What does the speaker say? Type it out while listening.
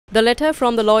The letter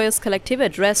from the lawyers' collective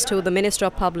addressed to the Minister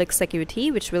of Public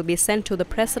Security, which will be sent to the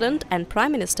President and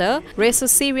Prime Minister, raises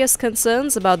serious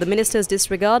concerns about the minister's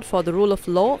disregard for the rule of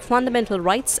law, fundamental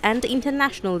rights and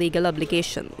international legal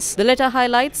obligations. The letter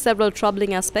highlights several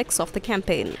troubling aspects of the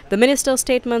campaign. The minister's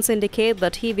statements indicate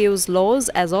that he views laws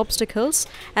as obstacles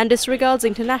and disregards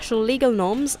international legal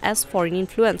norms as foreign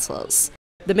influences.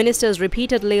 The minister's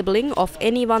repeated labeling of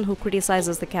anyone who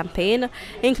criticizes the campaign,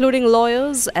 including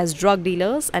lawyers, as drug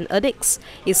dealers and addicts,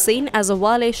 is seen as a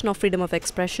violation of freedom of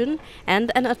expression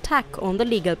and an attack on the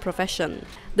legal profession.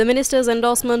 The minister's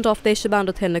endorsement of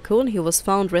Deshabandhu Thennakoon, who was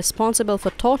found responsible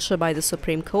for torture by the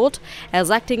Supreme Court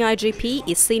as acting IGP,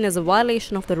 is seen as a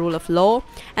violation of the rule of law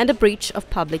and a breach of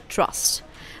public trust.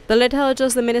 The letter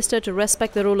urges the minister to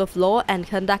respect the rule of law and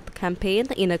conduct the campaign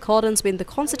in accordance with the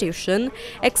Constitution,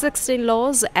 existing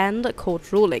laws and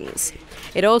court rulings.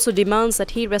 It also demands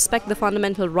that he respect the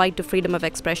fundamental right to freedom of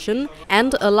expression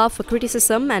and allow for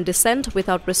criticism and dissent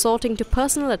without resorting to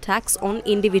personal attacks on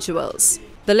individuals.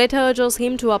 The letter urges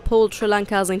him to uphold Sri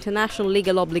Lanka's international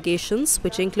legal obligations,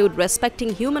 which include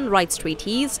respecting human rights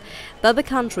treaties that the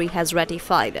country has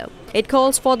ratified. It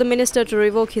calls for the minister to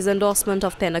revoke his endorsement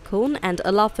of Thennakoon and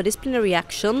allow for disciplinary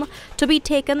action to be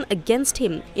taken against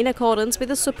him in accordance with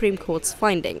the Supreme Court's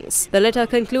findings. The letter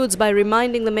concludes by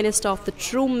reminding the minister of the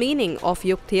true meaning of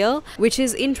Yuktiya, which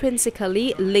is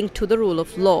intrinsically linked to the rule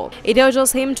of law. It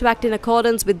urges him to act in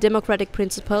accordance with democratic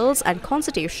principles and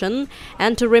constitution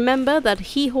and to remember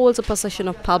that he holds a position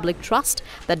of public trust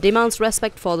that demands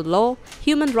respect for the law,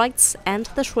 human rights and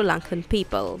the Sri Lankan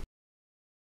people.